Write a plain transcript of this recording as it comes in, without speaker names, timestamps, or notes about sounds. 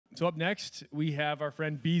So up next, we have our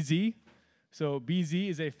friend BZ. So BZ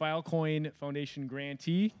is a Filecoin Foundation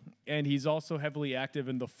grantee, and he's also heavily active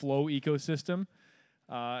in the Flow ecosystem.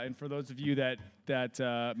 And for those of you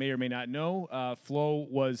that may or may not know, Flow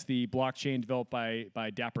was the blockchain developed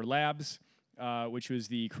by Dapper Labs, which was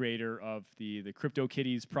the creator of the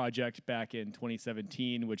CryptoKitties project back in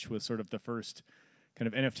 2017, which was sort of the first kind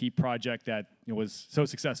of NFT project that was so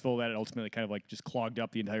successful that it ultimately kind of like just clogged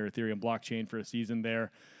up the entire Ethereum blockchain for a season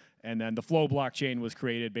there. And then the Flow blockchain was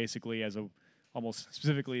created basically as a almost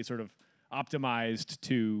specifically sort of optimized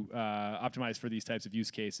for these types of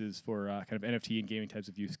use cases for kind of NFT and gaming types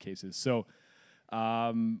of use cases. So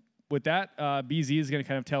with that, BZ is going to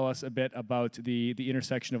kind of tell us a bit about the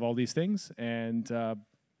intersection of all these things. And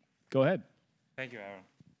go ahead. Thank you, Aaron.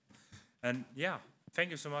 And yeah,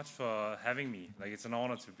 thank you so much for having me. Like, it's an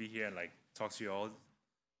honor to be here and like talk to you all.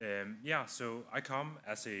 Yeah, so I come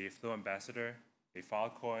as a Flow ambassador, a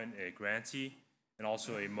Filecoin, a grantee, and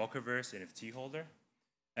also a Mocaverse NFT holder.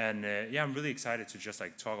 And yeah, I'm really excited to just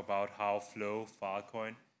like talk about how Flow,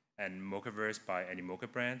 Filecoin, and Mocaverse by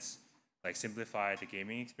Animoca Brands like simplify the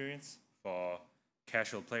gaming experience for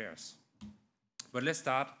casual players. But let's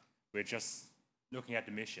start with just looking at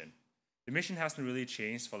the mission. The mission hasn't really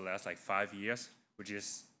changed for the last like 5 years, which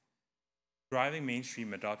is driving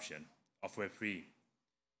mainstream adoption of Web3.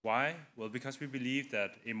 Why? Well, because we believe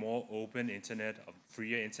that a more open internet, a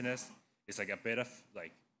freer internet, is like a better,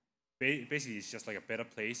 like, basically it's just like a better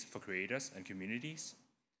place for creators and communities.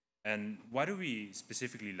 And why do we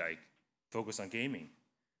specifically like focus on gaming?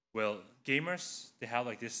 Well, gamers, they have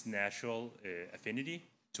like this natural affinity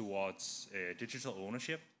towards digital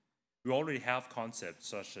ownership. We already have concepts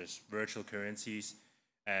such as virtual currencies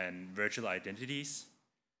and virtual identities.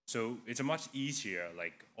 So it's a much easier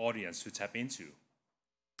like audience to tap into.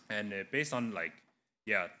 And based on like,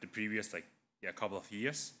 yeah, the previous like, yeah, couple of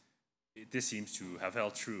years, this seems to have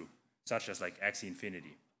held true, such as like Axie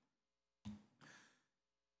Infinity.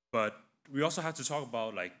 But we also have to talk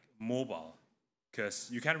about like mobile, because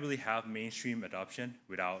you can't really have mainstream adoption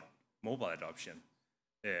without mobile adoption.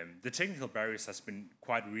 The technical barriers has been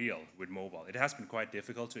quite real with mobile. It has been quite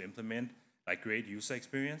difficult to implement like great user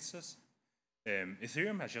experiences.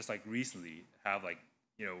 Ethereum has just like recently have like,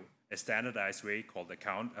 a standardized way called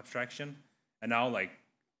account abstraction. And now like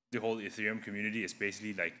the whole Ethereum community is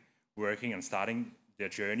basically like working and starting their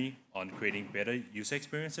journey on creating better user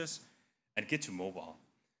experiences and get to mobile.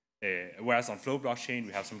 Whereas on Flow blockchain,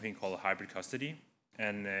 we have something called hybrid custody.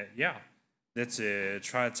 And yeah, let's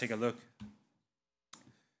try to take a look.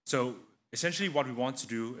 So essentially what we want to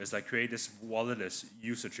do is like create this walletless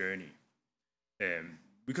user journey.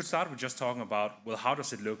 We could start with just talking about, well, how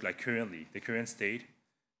does it look like currently, the current state?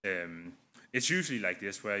 It's usually like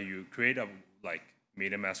this, where you create a like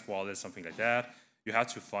MetaMask wallet, something like that. You have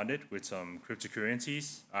to fund it with some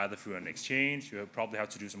cryptocurrencies, either through an exchange. You probably have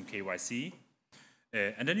to do some KYC.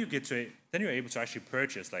 And then you're able to actually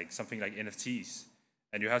purchase like something like NFTs,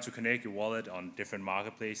 and you have to connect your wallet on different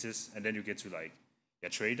marketplaces, and then you get to like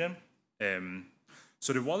trade them.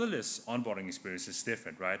 So the walletless onboarding experience is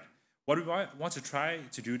different, right? What we want to try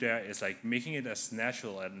to do there is like making it as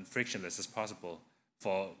natural and frictionless as possible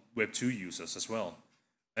for Web2 users as well.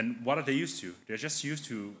 And what are they used to? They're just used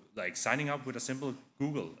to like signing up with a simple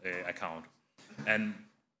Google account, and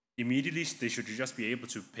immediately they should just be able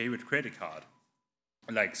to pay with credit card,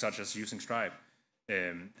 like such as using Stripe,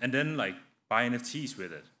 and then like buy NFTs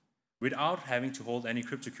with it, without having to hold any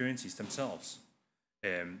cryptocurrencies themselves.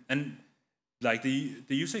 And like the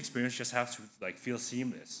user experience just has to like feel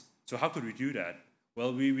seamless. So how could we do that?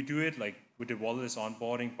 Well, we do it like with the walletless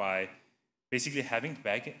onboarding by basically having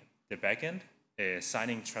the backend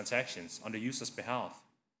signing transactions on the user's behalf.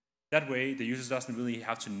 That way, the user doesn't really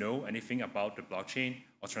have to know anything about the blockchain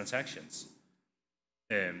or transactions.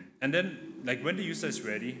 And then, like when the user is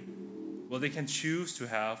ready, well, they can choose to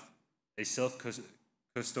have a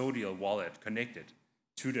self-custodial wallet connected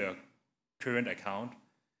to their current account,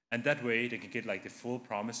 and that way they can get like the full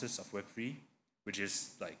promises of Web3, which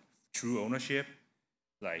is like true ownership,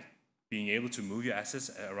 like being able to move your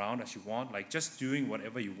assets around as you want, like just doing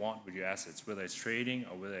whatever you want with your assets, whether it's trading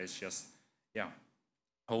or whether it's just,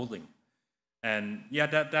 holding. And yeah,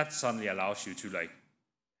 that suddenly allows you to like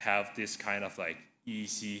have this kind of like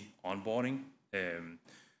easy onboarding.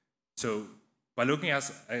 So by looking at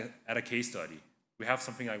a case study, we have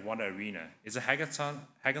something like Wonder Arena. It's a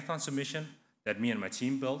hackathon submission that me and my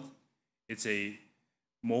team built. It's a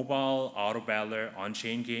mobile auto battler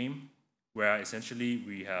on-chain game where essentially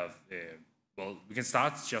we have, well, we can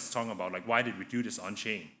start just talking about like why did we do this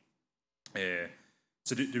on-chain.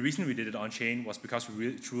 So the reason we did it on-chain was because we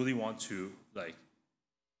really truly want to like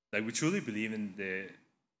like we truly believe in the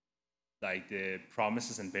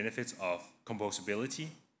promises and benefits of composability,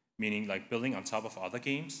 meaning like building on top of other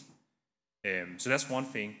games. So that's one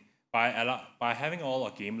thing. By having all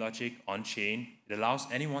our game logic on chain, it allows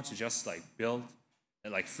anyone to just like build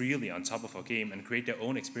like freely on top of our game and create their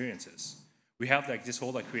own experiences. We have like this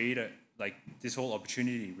whole this whole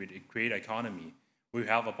opportunity with a creator economy. We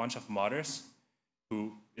have a bunch of modders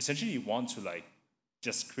who essentially want to like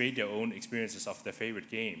just create their own experiences of their favorite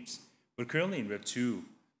games. But currently in Web 2,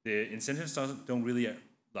 the incentives don't really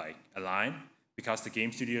like align because the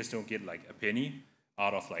game studios don't get like a penny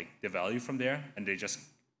out of like the value from there, and they just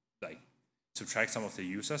like subtract some of the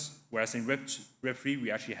users. Whereas in Web 3,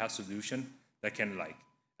 we actually have solution that can like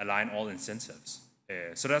align all incentives.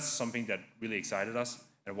 So that's something that really excited us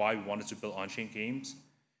and why we wanted to build on-chain games.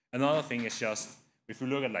 Another thing is just, if you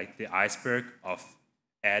look at like the iceberg of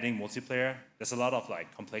adding multiplayer, there's a lot of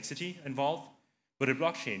like complexity involved. But the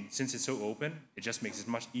blockchain, since it's so open, it just makes it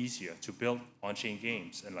much easier to build on-chain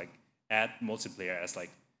games and like add multiplayer as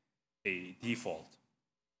like a default.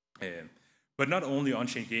 But not only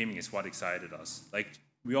on-chain gaming is what excited us. Like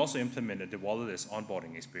we also implemented the walletless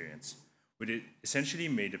onboarding experience, which it essentially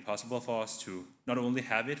made it possible for us to not only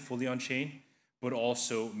have it fully on-chain, but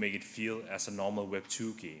also make it feel as a normal Web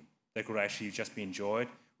 2 game that could actually just be enjoyed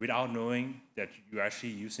without knowing that you're actually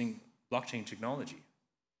using blockchain technology.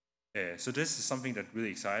 So this is something that really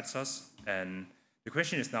excites us. And the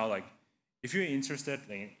question is now, like, if you're interested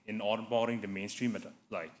in onboarding the mainstream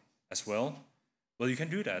as well, you can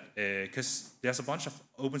do that because there's a bunch of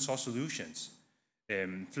open source solutions.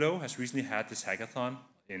 Flow has recently had this hackathon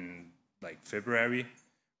in like February,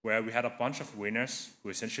 where we had a bunch of winners who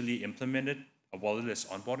essentially implemented a walletless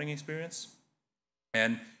onboarding experience.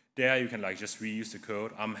 And there you can like just reuse the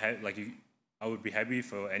code. I would be happy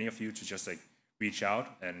for any of you to just like reach out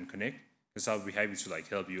and connect, because I would be happy to like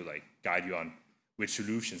help you, like guide you on which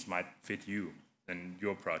solutions might fit you and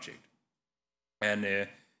your project. And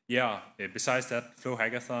besides that Flow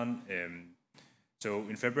hackathon, so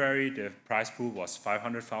in February the prize pool was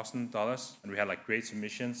 $500,000, and we had like great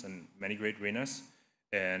submissions and many great winners.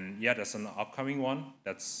 And yeah, there's an upcoming one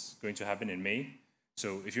that's going to happen in May.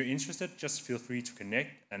 So if you're interested, just feel free to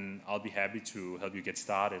connect, and I'll be happy to help you get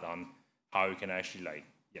started on how you can actually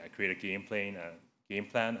create a game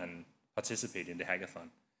plan and participate in the hackathon,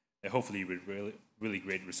 and hopefully with really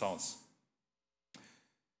great results.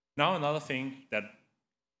 Now another thing that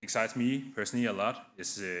excites me personally a lot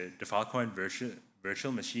is the Filecoin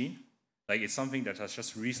virtual machine. Like it's something that has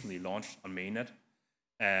just recently launched on mainnet,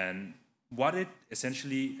 and what it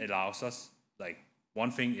essentially allows us, like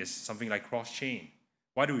one thing is something like cross-chain.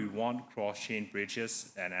 Why do we want cross-chain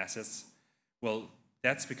bridges and assets? Well,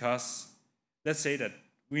 that's because, let's say that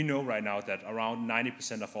we know right now that around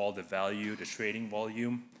 90% of all the value, the trading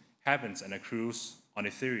volume, happens and accrues on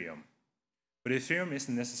Ethereum. But Ethereum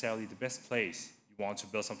isn't necessarily the best place you want to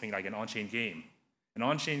build something like an on-chain game. An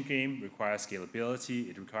on-chain game requires scalability.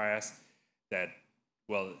 It requires that,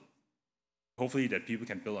 hopefully that people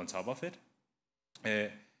can build on top of it.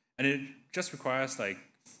 And it just requires like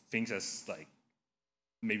things as like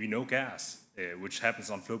maybe no gas, which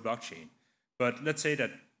happens on Flow blockchain. But let's say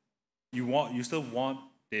that you still want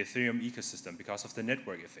the Ethereum ecosystem because of the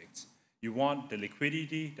network effects. You want the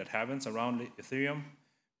liquidity that happens around Ethereum,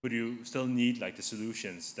 but you still need like the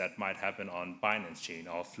solutions that might happen on Binance chain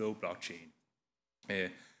or Flow blockchain.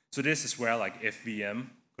 So this is where like FVM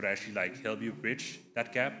could actually like help you bridge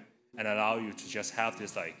that gap and allow you to just have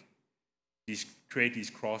this create these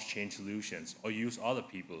cross-chain solutions, or use other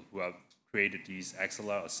people who have created these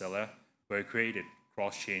Axelar or Seller, who have created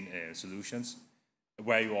cross-chain solutions,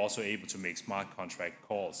 where you're also able to make smart contract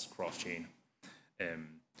calls cross-chain.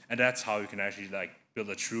 And that's how you can actually like build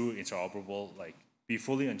a true interoperable, like be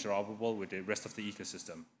fully interoperable with the rest of the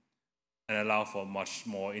ecosystem, and allow for much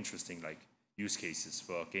more interesting like use cases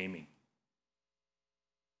for gaming.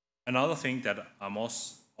 Another thing that I'm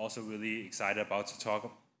also really excited about to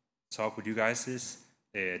talk with you guys is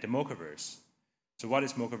the Mocaverse. So what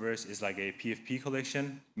is Mocaverse? Is like a PFP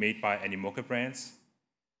collection made by Animoca Brands.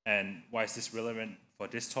 And why is this relevant for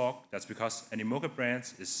this talk? That's because Animoca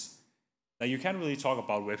Brands is, like, you can't really talk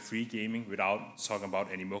about Web3 gaming without talking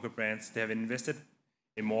about Animoca Brands. They have invested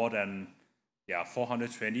in more than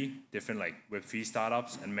 420 different like Web3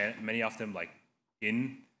 startups, and many of them like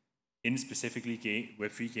in specifically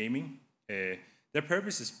Web3 gaming. Their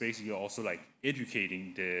purpose is basically also like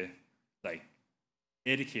educating the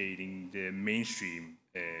mainstream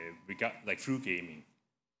through gaming.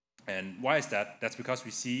 And why is that? That's because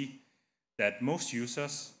we see that most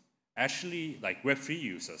users, actually like Web3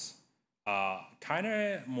 users, are kind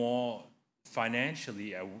of more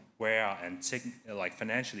financially aware and like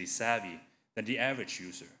financially savvy than the average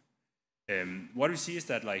user. What we see is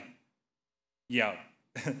that, like, yeah,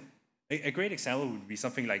 a great example would be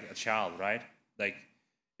something like a child, right? Like,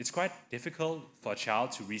 it's quite difficult for a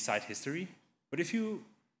child to recite history, but if you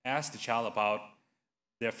ask the child about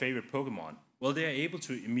their favorite Pokemon, well, they're able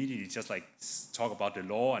to immediately just like talk about the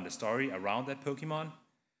lore and the story around that Pokemon.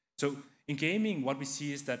 So in gaming, what we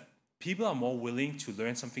see is that people are more willing to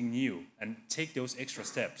learn something new and take those extra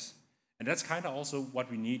steps. And that's kind of also what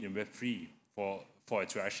we need in Web3 for it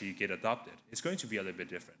to actually get adopted. It's going to be a little bit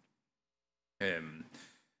different.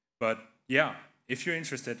 But yeah, if you're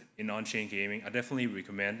interested in on-chain gaming, I definitely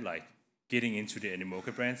recommend like getting into the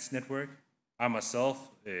Animoca Brands network. I myself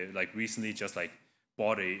like recently just like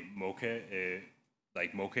bought a Mocha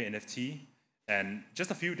NFT, and just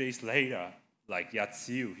a few days later, like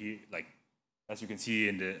Yatsiu, he like, as you can see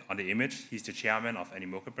on the image, he's the chairman of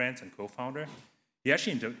Animoca Brands and co-founder. He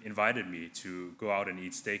actually invited me to go out and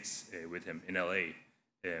eat steaks with him in LA.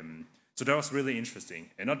 So that was really interesting,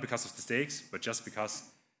 and not because of the steaks, but just because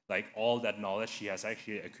like all that knowledge he has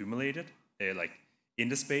actually accumulated like in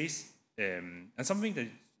the space, and something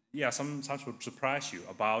that sometimes would surprise you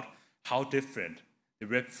about how different the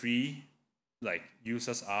Web3 like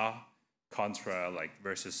users are contra like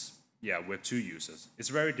versus Web2 users. It's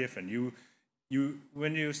very different.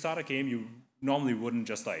 When you start a game, you normally wouldn't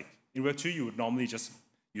just like, in Web2 you would normally just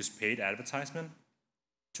use paid advertisement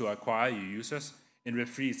to acquire your users. In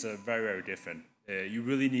Web3 it's very, very different. You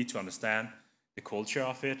really need to understand the culture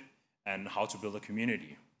of it and how to build a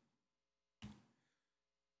community.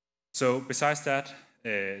 So besides that,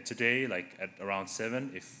 today, like at around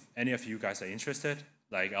 7, if any of you guys are interested,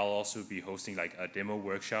 like I'll also be hosting like a demo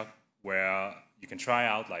workshop where you can try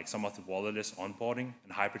out like some of the walletless onboarding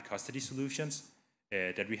and hybrid custody solutions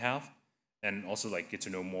that we have, and also like get to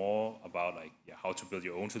know more about like how to build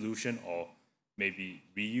your own solution or maybe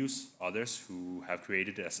reuse others who have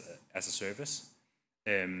created it as a service.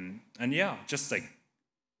 And yeah, just like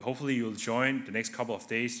hopefully you'll join the next couple of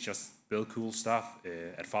days, just build cool stuff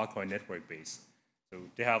at Filecoin network base. So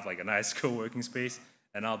they have like a nice co-working space,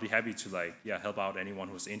 and I'll be happy to like help out anyone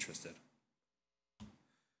who's interested.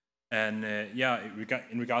 And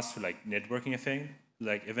in regards to like networking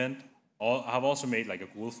event, I've also made like a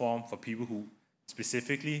Google form for people who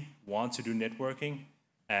specifically want to do networking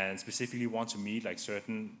and specifically want to meet like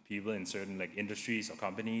certain people in certain like industries or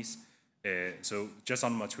companies. So just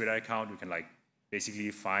on my Twitter account, you can like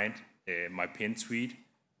basically find my pinned tweet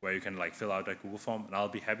where you can like fill out that Google form, and I'll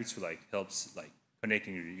be happy to like help like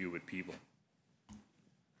connecting you with people.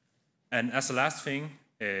 And as the last thing,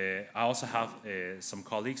 I also have some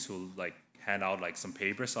colleagues who like hand out like some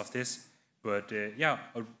papers of this. But I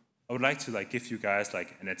would like to like give you guys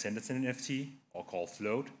like an attendance NFT, or called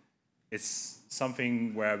Float. It's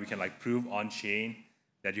something where we can like prove on chain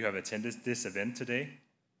that you have attended this event today.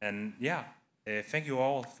 And thank you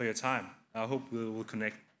all for your time. I hope we will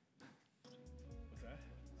connect. What's that?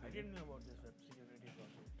 I didn't know about this web security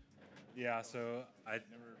project. Yeah, so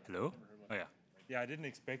hello? Oh yeah. Yeah, I didn't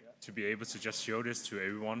expect to be able to just show this to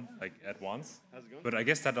everyone like at once. How's it going? But I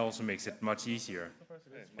guess that also makes it much easier.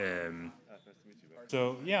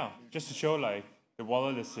 So just to show like the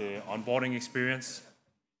walletless onboarding experience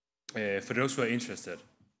for those who are interested.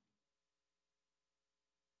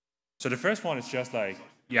 So the first one is just like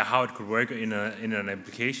how it could work in an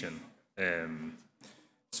application.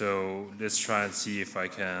 So let's try and see if I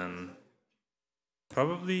can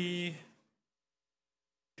probably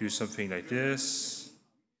do something like this.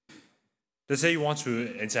 Let's say you want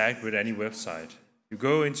to interact with any website. You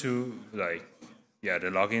go into like the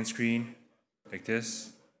login screen like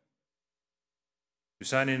this. You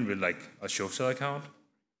sign in with like a social account.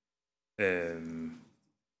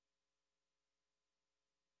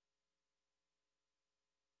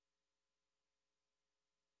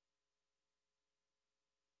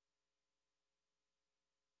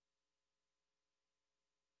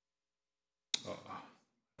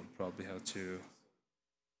 I'll probably have to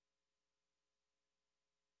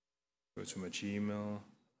go to my Gmail.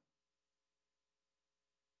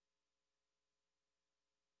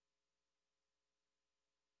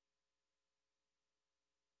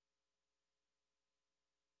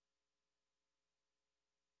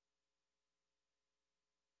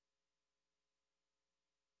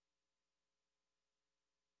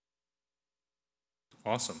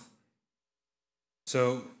 Awesome.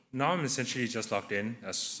 So now I'm essentially just logged in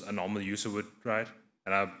as a normal user would, right?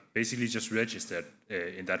 And I basically just registered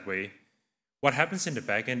in that way. What happens in the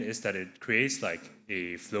backend is that it creates like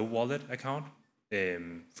a Flow wallet account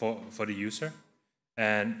for the user.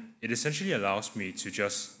 And it essentially allows me to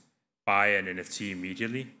just buy an NFT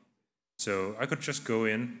immediately. So I could just go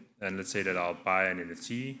in and let's say that I'll buy an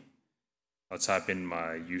NFT. I'll type in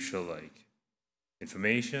my usual like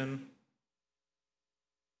information.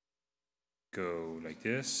 Go like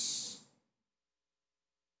this.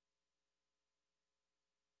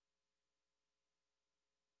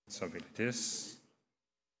 Something like this.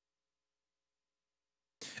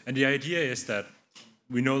 And the idea is that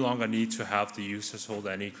we no longer need to have the users hold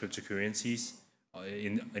any cryptocurrencies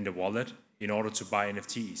in the wallet in order to buy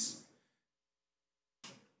NFTs.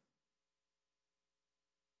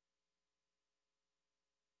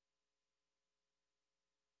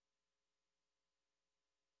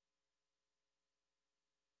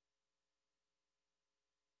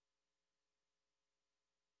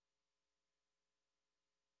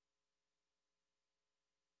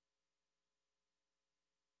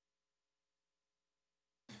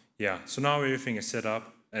 Yeah, so now everything is set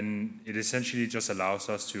up, and it essentially just allows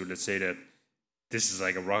us to, let's say that this is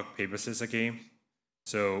like a rock, paper, scissors game.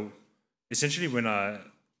 So essentially when I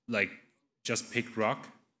like just pick rock,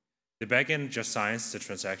 the backend just signs the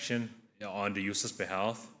transaction on the user's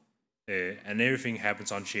behalf, and everything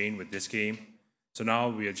happens on chain with this game. So now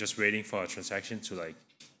we are just waiting for a transaction to like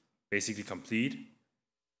basically complete,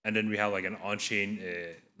 and then we have like an on-chain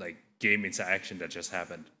like game interaction that just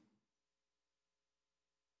happened.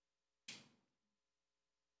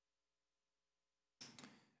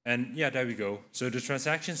 And yeah, there we go. So the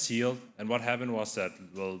transaction sealed, and what happened was that,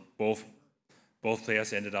 well, both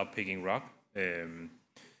players ended up picking rock.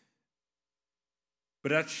 But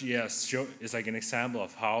that, yeah, is like an example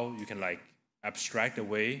of how you can like abstract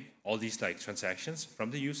away all these like transactions from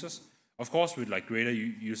the users. Of course, with like greater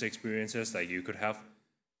user experiences, like you could have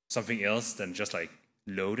something else than just like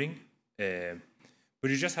loading. But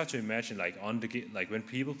you just have to imagine like like when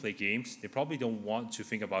people play games, they probably don't want to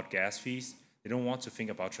think about gas fees. They don't want to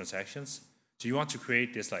think about transactions. So you want to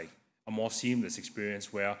create this like a more seamless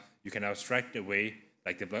experience where you can abstract away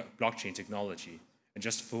like the blockchain technology and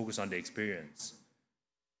just focus on the experience.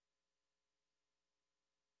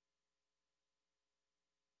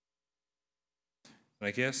 And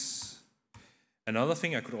I guess another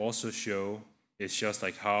thing I could also show is just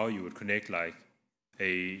like how you would connect like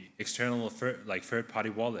a external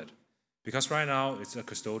third-party wallet. Because right now it's a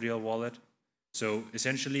custodial wallet. So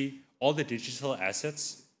essentially all the digital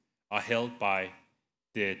assets are held by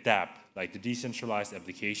the DApp, like the decentralized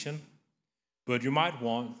application. But you might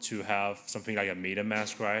want to have something like a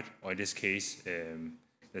MetaMask, right? Or in this case,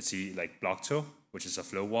 let's see, like Blockto, which is a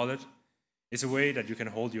flow wallet. It's a way that you can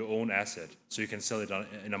hold your own asset, so you can sell it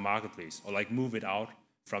in a marketplace or like move it out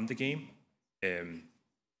from the game. And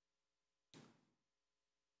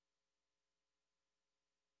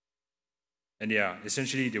yeah,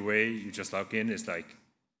 essentially the way you just log in is like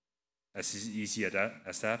as easy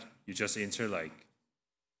as that. You just enter like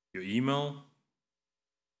your email.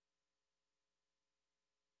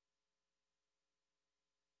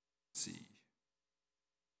 Let's see.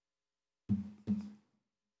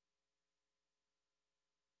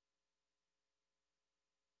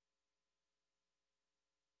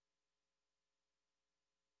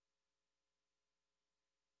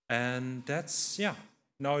 And that's, yeah,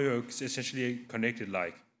 now you're essentially connected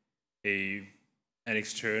like an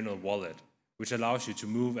external wallet, which allows you to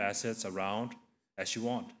move assets around as you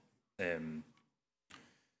want.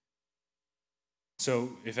 So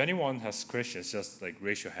if anyone has questions, just like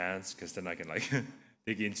raise your hands, because then I can like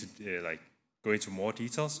dig into like go into more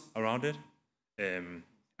details around it.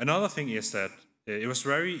 Another thing is that it was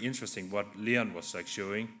very interesting what Leon was like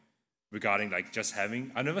showing regarding like just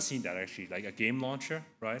having, I've never seen that actually, like a game launcher,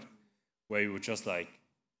 right? Where you would just like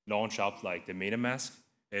launch up like the MetaMask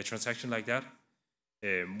transaction like that.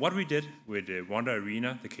 What we did with Wonder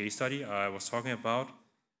Arena, the case study I was talking about,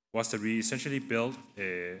 was that we essentially built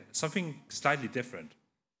something slightly different.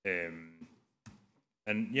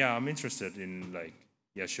 And yeah, I'm interested in like,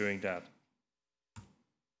 yeah, showing that.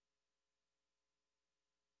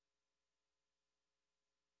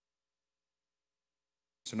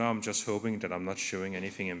 So now I'm just hoping that I'm not showing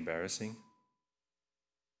anything embarrassing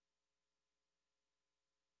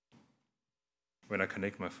when I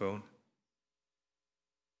connect my phone.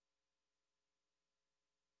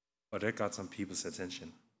 Oh, that got some people's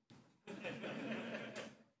attention.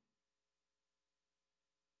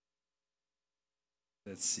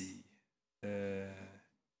 Let's see.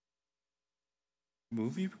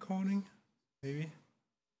 Movie recording, maybe?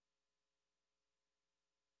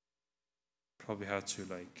 Probably had to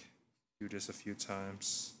like do this a few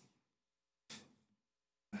times.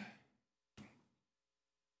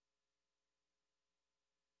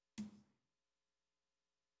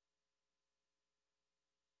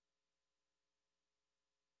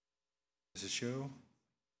 Does it show?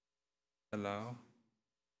 Allow.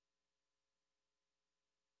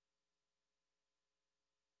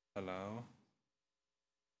 Allow.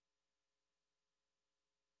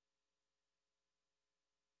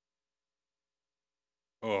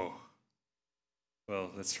 Oh. Well,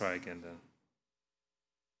 let's try again then.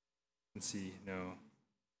 Let's see. No.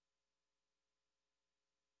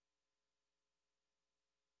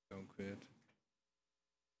 Don't quit.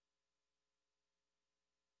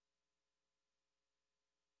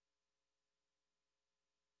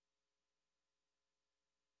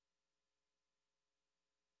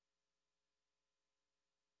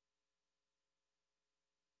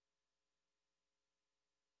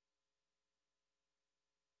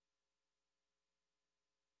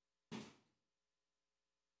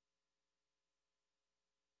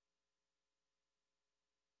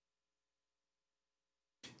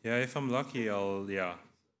 Yeah, if I'm lucky, I'll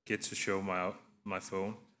get to show my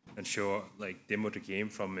phone and show like demo the game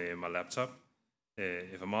from my laptop.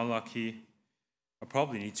 If I'm unlucky, I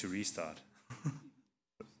probably need to restart.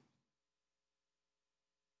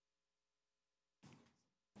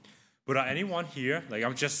 But are anyone here, like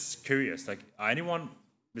I'm just curious, like are anyone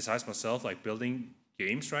besides myself like building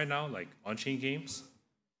games right now, like on-chain games?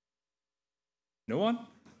 No one?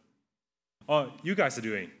 Oh, you guys are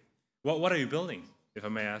doing. What are you building, if I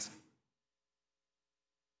may ask?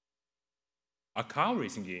 A car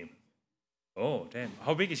racing game. Oh, damn.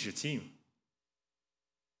 How big is your team?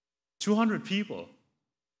 200 people.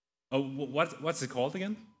 Oh, what's it called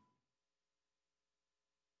again?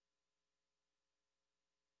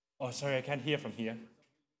 Oh, sorry, I can't hear from here.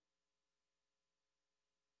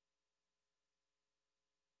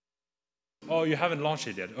 Oh, you haven't launched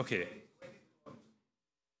it yet. Okay.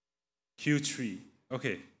 Q3.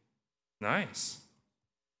 Okay. Nice.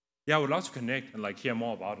 Yeah, I would love to connect and like hear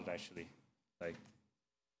more about it actually. Like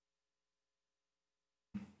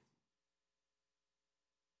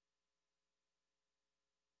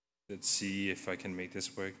let's see if I can make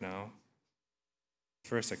this work now.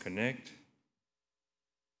 First I connect.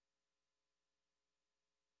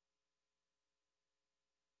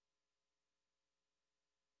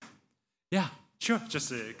 Yeah, sure.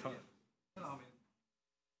 Just oh,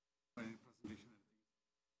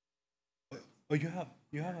 you have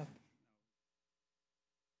a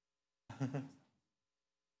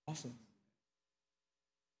awesome.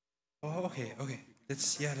 Oh, okay.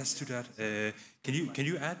 Let's do that. Can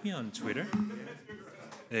you add me on Twitter?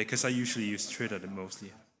 Because I usually use Twitter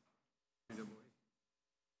mostly.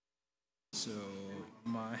 So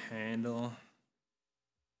my handle.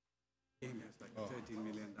 Game has like 13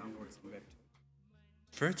 million downloads in Web 2.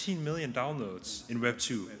 13 million downloads in Web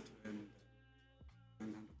 2.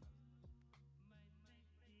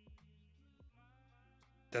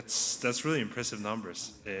 That's really impressive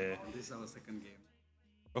numbers. This is our second game.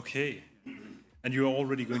 Okay. And you're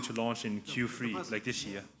already going to launch in Q3, like this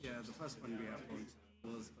year? Yeah, the first one we have launched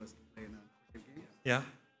was first to play in a cricket game. Yeah.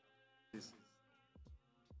 This is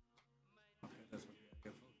okay, that's what we are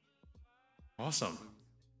here for. Awesome.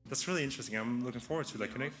 That's really interesting. I'm looking forward to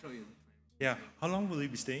like connect. I'll show you Yeah. How long will you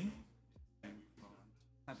be staying?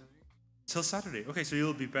 Saturday. Till Saturday. Okay, so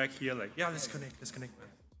you'll be back here like, yeah, let's connect, man.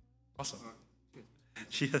 Awesome.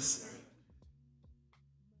 Cheers.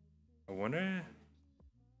 I wonder.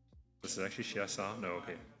 This is actually share sound? No,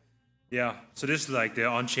 okay. Yeah, so this is like the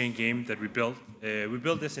on-chain game that we built. We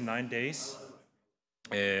built this in 9 days.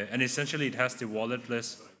 And essentially it has the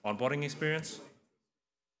walletless onboarding experience.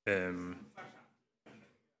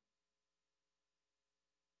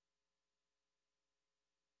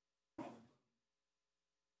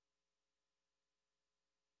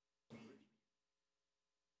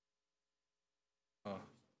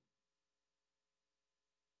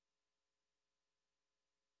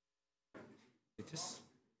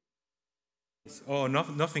 Oh,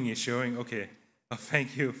 nothing is showing. Okay. Oh,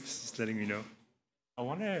 thank you for just letting me know. I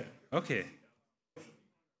wonder. Okay.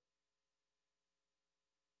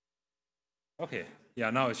 Okay. Yeah,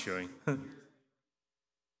 now it's showing.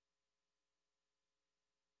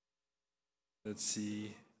 Let's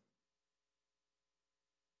see.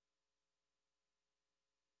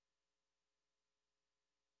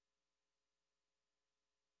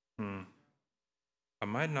 I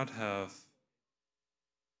might not have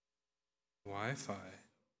Wi-Fi.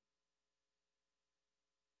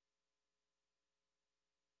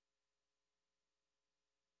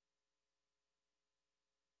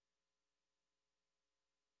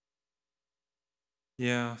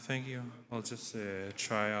 Yeah, thank you. I'll just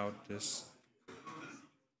try out this.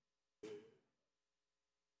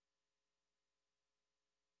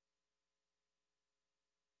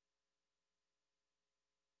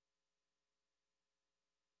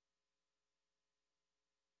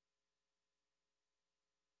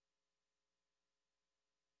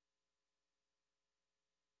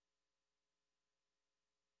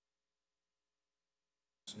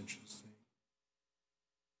 That's interesting.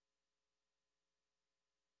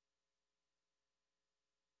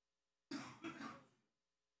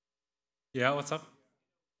 Yeah, what's up?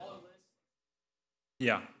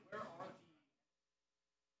 Yeah.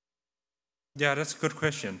 Yeah, that's a good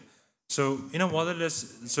question. So in a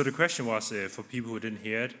walletless, so the question was for people who didn't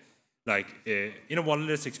hear it, like in a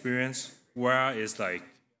walletless experience, where is like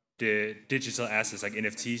the digital assets like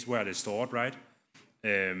NFTs, where are they stored, right?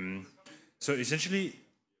 So essentially,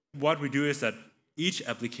 what we do is that each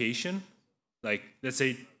application, like let's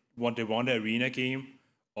say they want the arena game,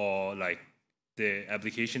 or like the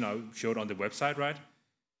application I showed on the website, right?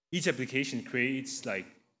 Each application creates like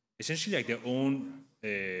essentially like their own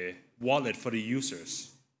wallet for the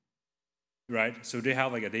users, right? So they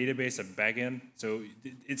have like a database, a backend. So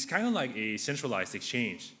it's kind of like a centralized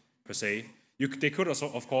exchange per se. They could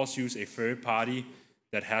also, of course, use a third party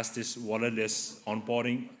that has this walletless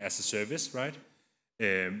onboarding as a service, right?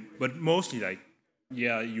 But mostly, like,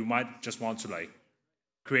 yeah, you might just want to like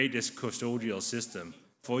create this custodial system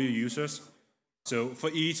for your users. So for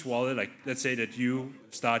each wallet, like let's say that you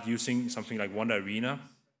start using something like Wonder Arena,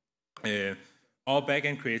 our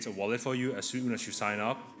backend creates a wallet for you as soon as you sign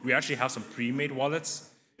up. We actually have some pre-made wallets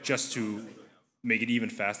just to make it even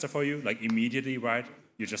faster for you, like immediately, right?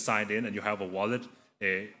 You just signed in and you have a wallet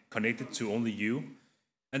connected to only you.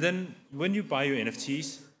 And then when you buy your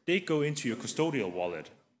NFTs, they go into your custodial wallet.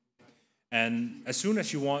 And as soon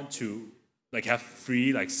as you want to like have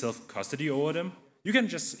free like self-custody over them, you can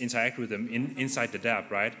just interact with them inside the dApp,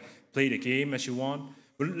 right? Play the game as you want.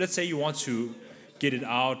 But let's say you want to get it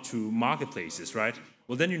out to marketplaces, right?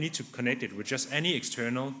 Well, then you need to connect it with just any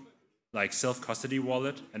external like self-custody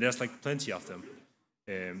wallet, and there's like plenty of them.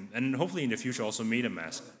 And hopefully in the future also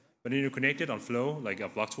MetaMask. But then you connect it on Flow, like a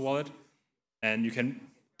block wallet, and you can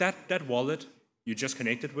that wallet you just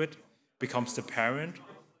connected with becomes the parent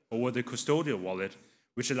over the custodial wallet,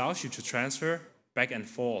 which allows you to transfer back and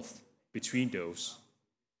forth between those.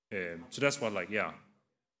 So that's what like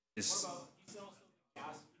is.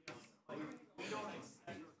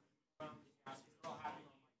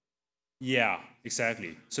 Yeah,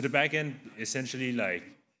 exactly. So the backend essentially like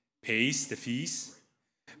pays the fees,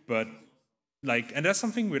 but like, and that's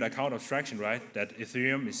something with account abstraction, right? That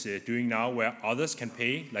Ethereum is doing now, where others can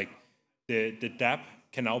pay, like the dApp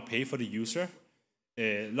can now pay for the user.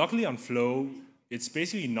 Luckily on Flow, it's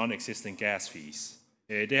basically non-existent gas fees.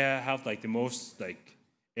 They have like the most like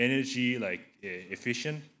energy like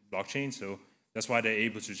efficient blockchain, so that's why they're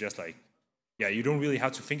able to just like, you don't really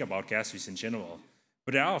have to think about gas fees in general.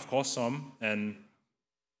 But there are of course some, and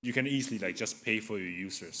you can easily like just pay for your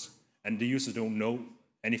users, and the users don't know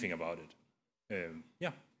anything about it.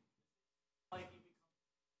 Yeah.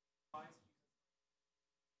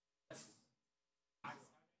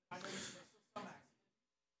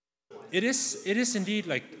 It is indeed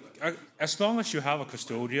like, as long as you have a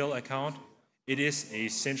custodial account, it is a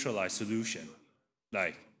centralized solution.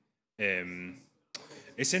 Like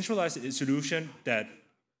a centralized solution that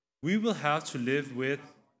we will have to live with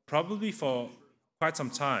probably for quite some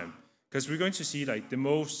time, because we're going to see like the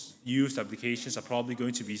most used applications are probably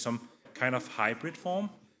going to be some kind of hybrid form.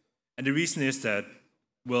 And the reason is that,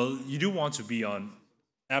 well, you do want to be on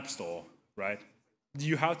App Store, right?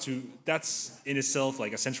 You have to, that's in itself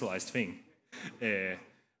like a centralized thing,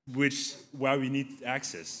 where we need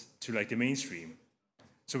access to like the mainstream.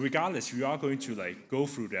 So regardless, we are going to like go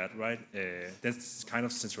through that, right? That's kind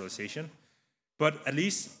of centralization. But at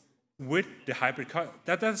least with the hybrid,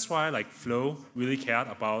 that's why like Flow really cared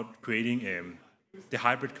about creating the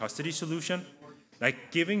hybrid custody solution,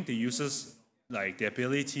 like giving the users like the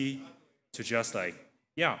ability to just like,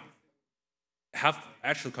 have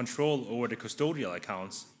actual control over the custodial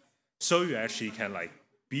accounts, so you actually can like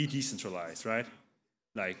be decentralized, right?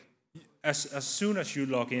 Like as soon as you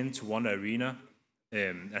log into Wonder Arena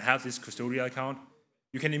and have this custodial account,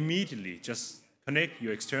 you can immediately just connect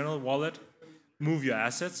your external wallet, move your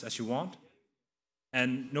assets as you want,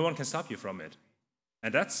 and no one can stop you from it.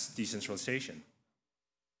 And that's decentralization.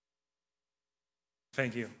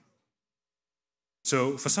 Thank you.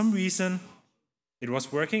 So for some reason, it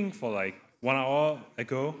was working for like 1 hour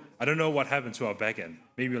ago. I don't know what happened to our backend.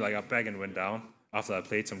 Maybe like our backend went down after I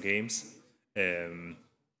played some games.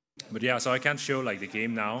 But yeah, so I can't show like the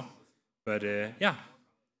game now. But yeah,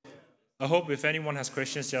 I hope if anyone has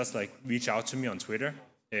questions, just like reach out to me on Twitter.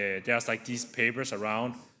 There's like these papers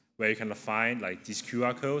around where you can find like these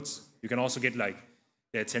QR codes. You can also get like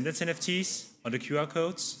the attendance NFTs on the QR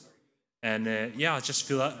codes. And just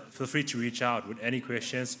feel free to reach out with any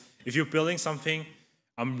questions. If you're building something,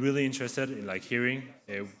 I'm really interested in like hearing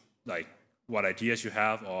like what ideas you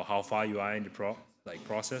have or how far you are in the like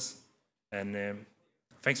process. And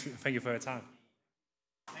thank you for your time.